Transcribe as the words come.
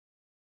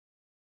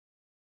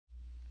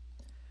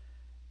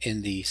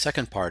In the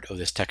second part of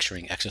this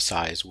texturing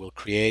exercise, we'll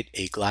create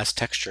a glass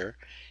texture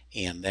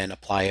and then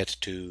apply it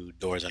to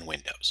doors and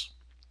windows.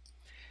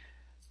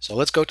 So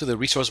let's go to the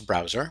resource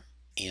browser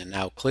and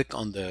now click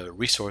on the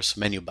resource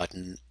menu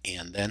button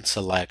and then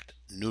select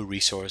new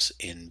resource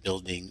in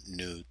building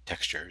new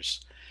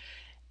textures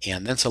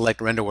and then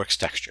select Renderworks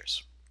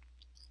textures.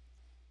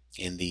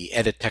 In the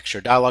edit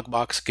texture dialog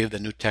box, give the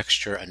new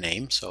texture a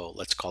name, so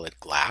let's call it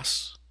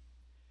glass.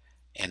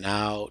 And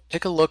now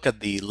take a look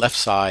at the left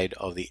side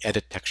of the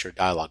edit texture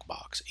dialog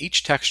box.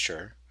 Each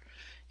texture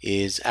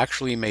is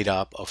actually made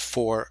up of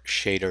 4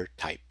 shader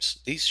types.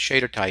 These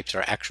shader types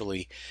are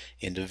actually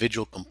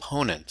individual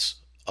components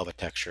of a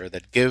texture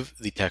that give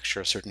the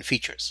texture certain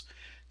features: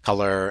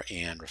 color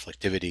and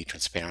reflectivity,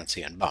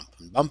 transparency, and bump.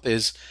 And bump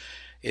is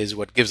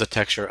what gives a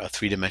texture a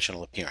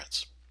three-dimensional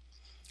appearance.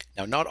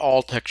 Now, not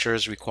all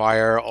textures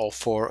require all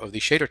 4 of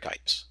these shader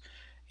types,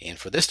 and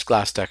for this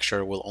glass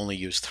texture we'll only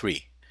use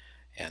 3,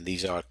 and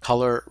these are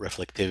color,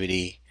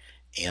 reflectivity,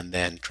 and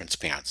then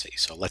transparency.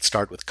 So let's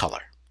start with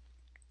color.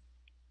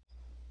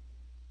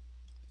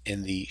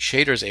 In the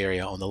shaders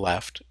area on the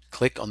left,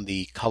 click on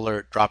the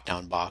color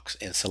drop-down box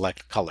and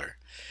select color.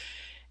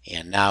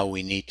 And now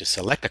we need to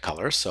select a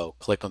color, so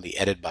click on the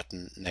edit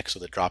button next to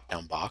the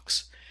drop-down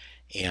box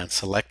and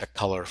select a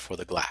color for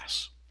the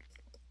glass.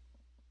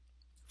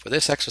 For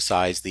this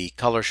exercise, the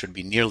color should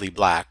be nearly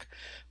black,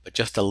 but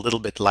just a little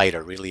bit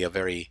lighter, really a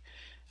very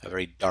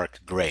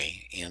dark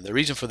gray. And the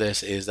reason for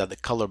this is that the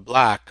color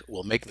black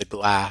will make the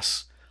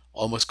glass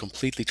almost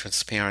completely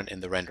transparent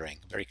in the rendering,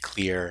 very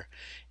clear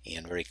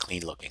and very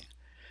clean looking.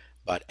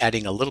 But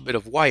adding a little bit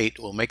of white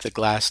will make the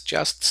glass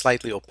just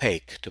slightly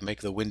opaque to make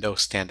the window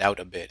stand out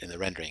a bit in the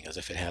rendering, as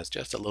if it has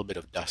just a little bit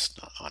of dust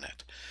on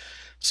it.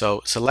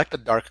 So select a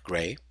dark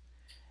gray,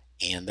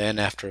 and then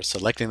after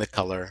selecting the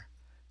color,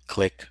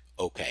 click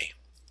OK.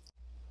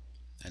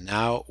 And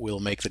now we'll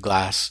make the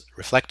glass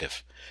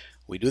reflective.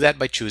 We do that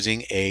by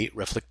choosing a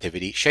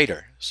reflectivity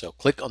shader. So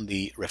click on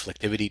the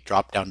reflectivity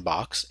drop-down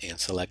box and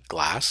select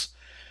glass,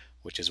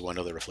 which is one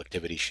of the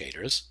reflectivity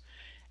shaders,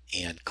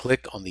 and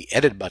click on the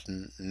edit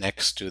button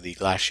next to the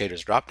glass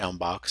shaders drop-down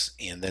box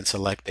and then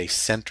select a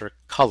center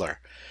color,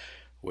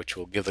 which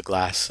will give the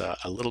glass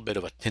a little bit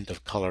of a tint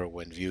of color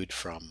when you view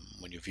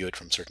it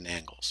from certain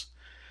angles.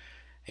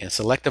 And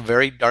select a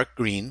very dark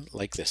green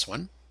like this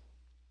one,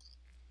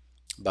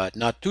 but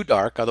not too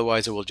dark,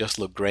 otherwise it will just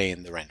look gray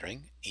in the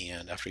rendering.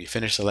 And after you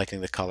finish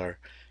selecting the color,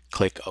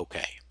 click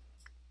OK.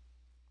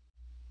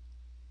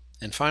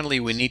 And finally,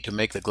 we need to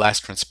make the glass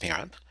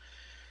transparent.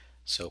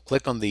 So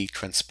click on the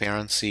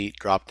transparency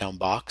drop-down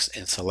box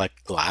and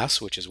select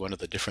glass, which is one of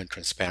the different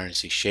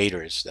transparency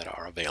shaders that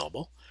are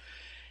available.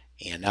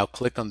 And now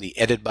click on the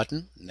edit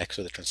button next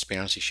to the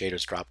transparency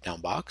shaders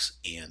drop-down box,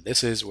 and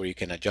this is where you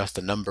can adjust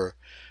the number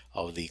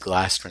of the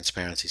glass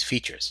transparencies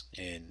features.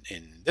 In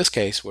this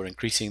case, we're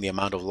increasing the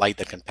amount of light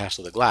that can pass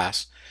through the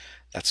glass.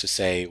 That's to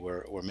say,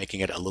 we're making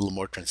it a little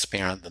more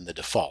transparent than the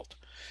default.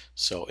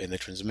 So in the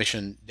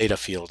transmission data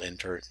field,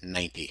 enter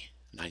 90.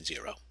 Now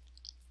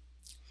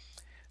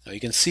you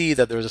can see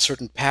that there's a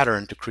certain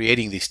pattern to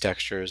creating these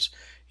textures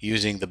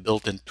using the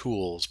built-in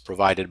tools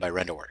provided by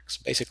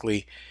Renderworks.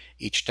 Basically,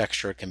 each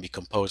texture can be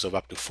composed of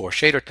up to 4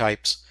 shader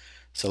types.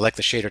 Select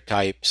the shader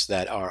types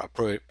that are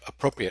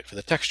appropriate for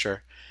the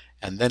texture,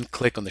 and then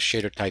click on the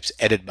shader types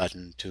edit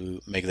button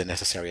to make the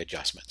necessary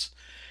adjustments.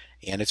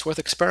 And it's worth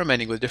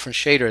experimenting with different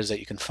shaders that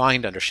you can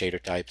find under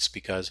shader types,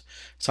 because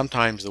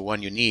sometimes the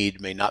one you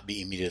need may not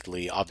be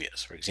immediately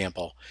obvious. For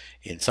example,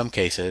 in some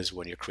cases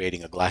when you're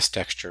creating a glass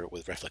texture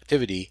with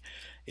reflectivity,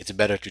 it's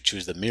better to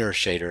choose the mirror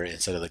shader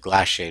instead of the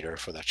glass shader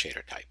for that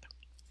shader type,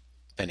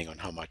 depending on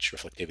how much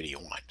reflectivity you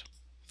want.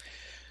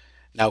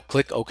 Now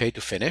click OK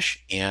to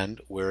finish,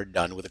 and we're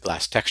done with the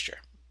glass texture.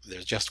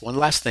 There's just one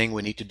last thing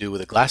we need to do with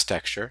the glass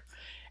texture,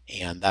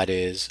 and that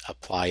is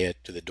apply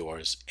it to the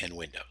doors and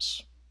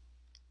windows.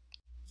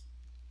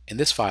 In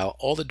this file,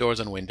 all the doors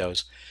and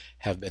windows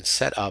have been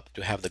set up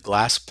to have the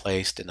glass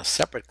placed in a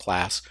separate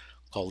class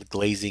called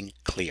glazing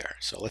clear.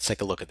 So let's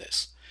take a look at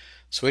this.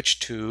 Switch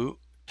to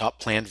top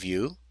plan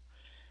view,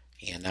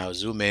 and now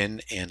zoom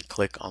in and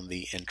click on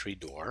the entry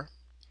door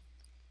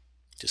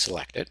to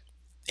select it.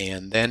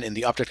 And then in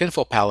the Object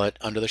Info palette,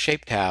 under the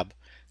Shape tab,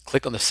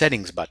 click on the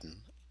Settings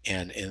button,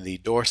 and in the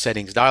Door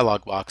Settings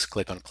dialog box,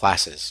 click on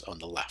Classes on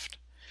the left.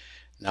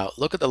 Now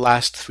look at the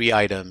last 3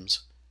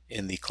 items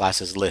in the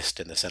classes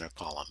list in the center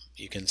column.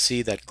 You can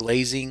see that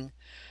glazing,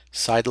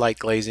 sidelight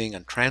glazing,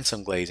 and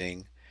transom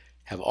glazing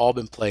have all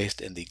been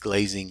placed in the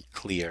glazing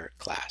clear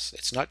class.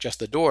 It's not just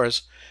the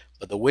doors,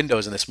 but the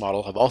windows in this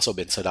model have also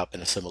been set up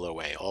in a similar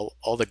way.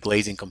 All the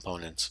glazing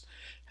components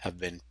have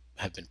been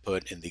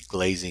put in the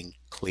glazing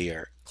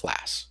clear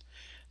class.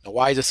 Now,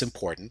 why is this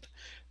important?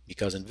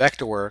 Because in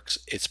Vectorworks,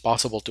 it's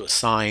possible to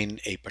assign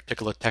a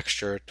particular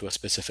texture to a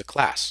specific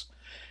class.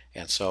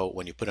 And so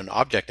when you put an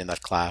object in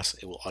that class,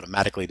 it will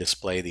automatically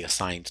display the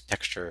assigned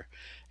texture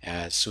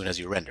as soon as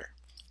you render.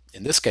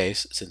 In this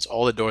case, since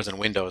all the doors and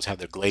windows have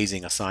their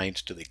glazing assigned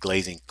to the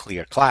glazing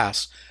clear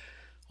class,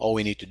 all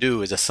we need to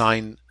do is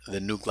assign the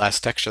new glass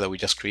texture that we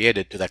just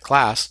created to that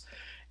class,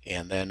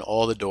 and then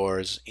all the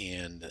doors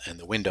and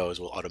the windows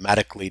will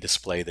automatically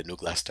display the new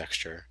glass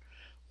texture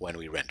when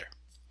we render.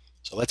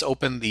 So let's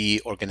open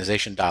the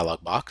organization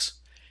dialog box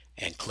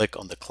and click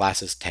on the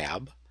Classes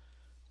tab,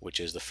 which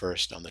is the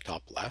first on the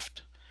top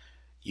left.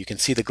 You can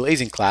see the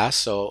glazing class,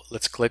 so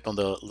let's click on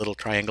the little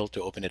triangle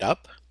to open it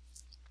up.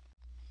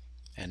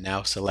 And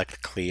now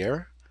select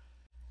Clear,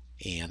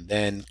 and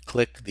then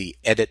click the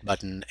Edit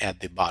button at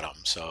the bottom.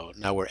 So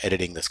now we're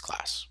editing this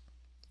class.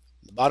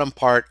 The bottom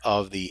part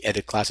of the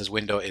Edit Classes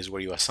window is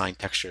where you assign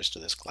textures to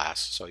this class.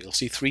 So you'll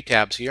see 3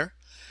 tabs here,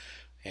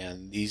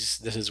 and this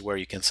is where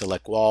you can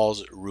select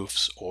walls,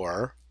 roofs,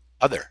 or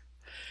other.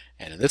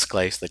 And in this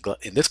case,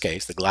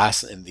 the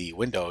glass in the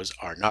windows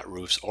are not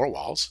roofs or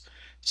walls.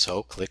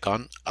 So click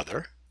on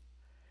Other.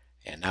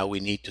 And now we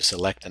need to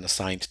select an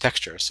assigned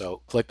texture.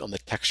 So click on the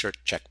Texture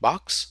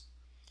checkbox,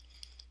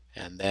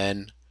 and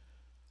then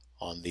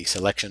on the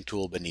selection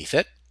tool beneath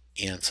it,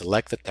 and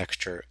select the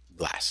texture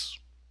Glass.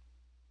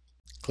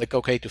 Click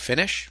OK to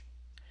finish,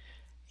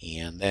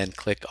 and then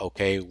click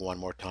OK one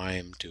more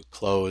time to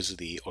close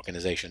the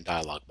organization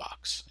dialog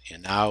box.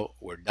 And now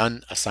we're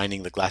done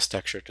assigning the glass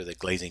texture to the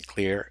Glazing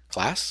Clear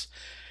class.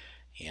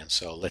 And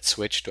so let's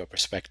switch to a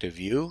perspective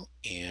view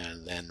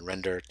and then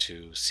render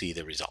to see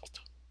the result.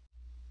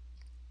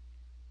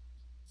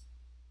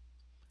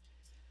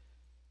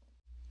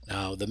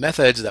 Now, the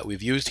methods that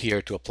we've used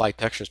here to apply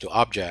textures to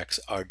objects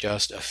are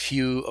just a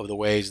few of the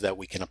ways that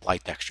we can apply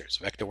textures.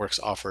 Vectorworks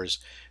offers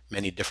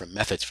many different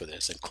methods for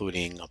this,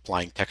 including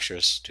applying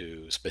textures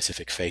to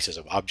specific faces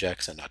of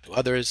objects and not to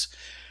others,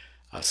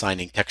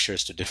 assigning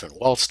textures to different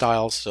wall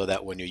styles so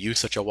that when you use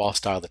such a wall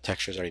style, the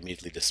textures are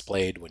immediately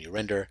displayed when you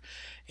render,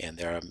 and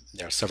there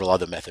are several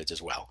other methods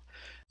as well.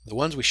 The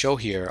ones we show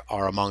here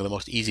are among the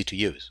most easy to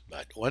use,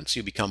 but once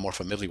you become more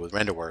familiar with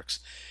Renderworks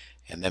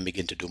and then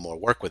begin to do more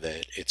work with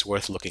it, it's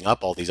worth looking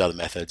up all these other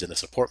methods in the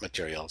support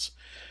materials,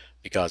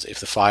 because if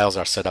the files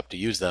are set up to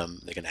use them,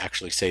 they can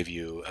actually save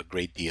you a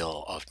great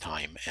deal of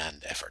time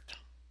and effort.